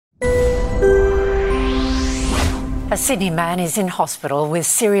A Sydney man is in hospital with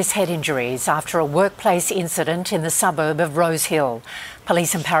serious head injuries after a workplace incident in the suburb of Rose Hill.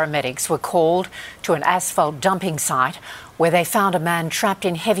 Police and paramedics were called to an asphalt dumping site where they found a man trapped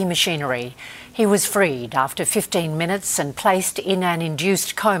in heavy machinery. He was freed after 15 minutes and placed in an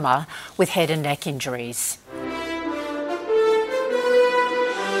induced coma with head and neck injuries.